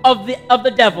enemy of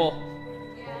the devil.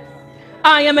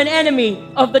 I am an enemy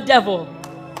of the devil.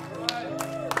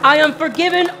 I am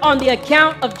forgiven on the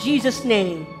account of Jesus'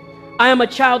 name. I am a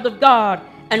child of God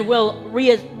and will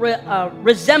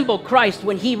resemble Christ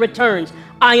when he returns.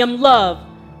 I am loved.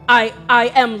 I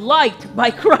am liked by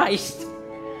Christ.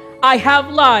 I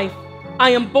have life. I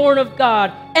am born of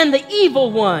God. And the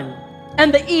evil one,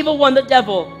 the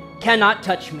devil, cannot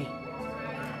touch me.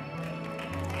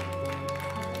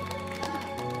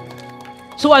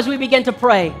 So as we begin to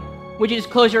pray, would you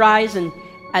just close your eyes and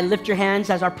lift your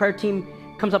hands as our prayer team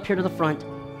comes up here to the front.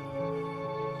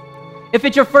 If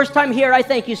it's your first time here, I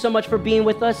thank you so much for being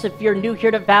with us. If you're new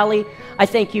here to Valley, I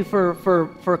thank you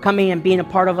for coming and being a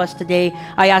part of us today.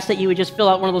 I ask that you would just fill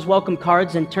out one of those welcome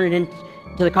cards and turn it into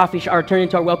the coffee shop, or turn it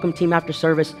into our welcome team after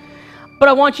service. But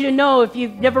I want you to know, if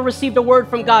you've never received a word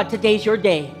from God, today's your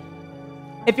day.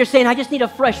 If you're saying, I just need a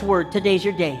fresh word, today's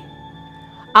your day.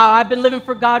 I've been living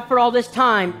for God for all this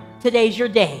time, today's your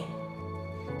day.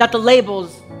 That the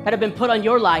labels that have been put on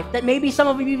your life, that maybe some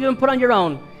of you even put on your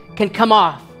own, can come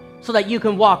off so that you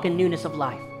can walk in newness of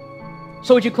life.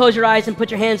 So would you close your eyes and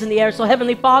put your hands in the air? So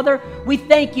Heavenly Father, we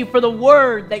thank you for the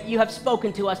word that you have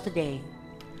spoken to us today.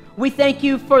 We thank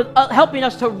you for helping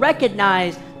us to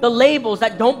recognize the labels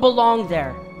that don't belong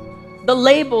there. The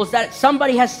labels that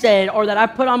somebody has said or that I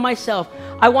put on myself.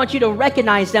 I want you to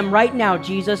recognize them right now,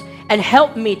 Jesus, and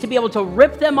help me to be able to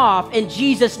rip them off in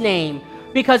Jesus' name.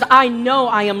 Because I know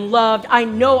I am loved. I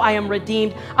know I am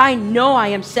redeemed. I know I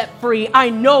am set free. I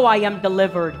know I am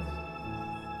delivered.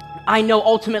 I know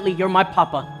ultimately you're my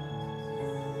Papa.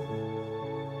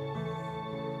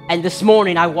 And this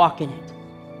morning I walk in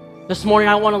it. This morning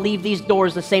I want to leave these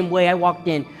doors the same way I walked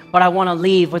in, but I want to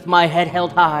leave with my head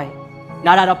held high,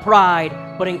 not out of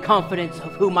pride, but in confidence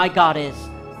of who my God is.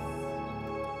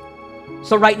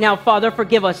 So right now, Father,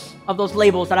 forgive us of those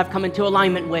labels that I've come into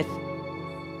alignment with.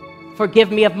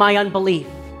 Forgive me of my unbelief.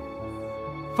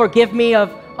 Forgive me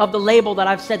of the label that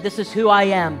I've said, this is who I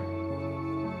am.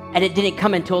 And it didn't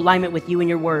come into alignment with you and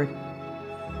your word.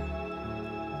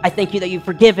 I thank you that you've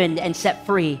forgiven and set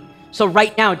free. So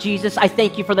right now, Jesus, I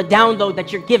thank you for the download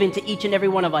that you're giving to each and every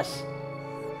one of us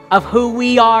of who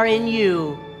we are in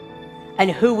you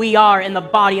and who we are in the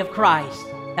body of Christ,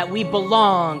 that we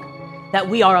belong, that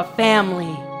we are a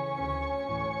family,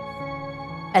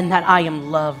 and that I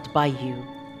am loved by you.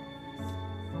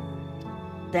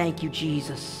 Thank you,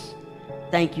 Jesus.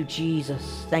 Thank you,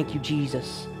 Jesus. Thank you,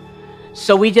 Jesus.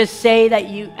 So we just say that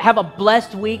you have a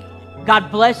blessed week.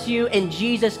 God bless you in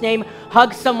Jesus' name.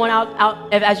 Hug someone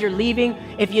out as you're leaving.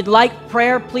 If you'd like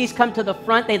prayer, please come to the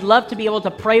front. They'd love to be able to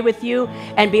pray with you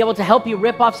and be able to help you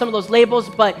rip off some of those labels.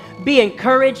 But be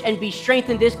encouraged and be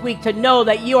strengthened this week to know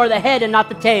that you are the head and not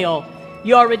the tail.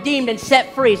 You are redeemed and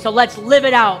set free. So let's live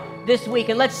it out this week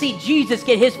and let's see Jesus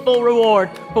get his full reward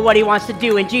for what he wants to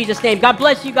do in Jesus' name. God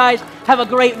bless you guys. Have a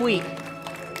great week.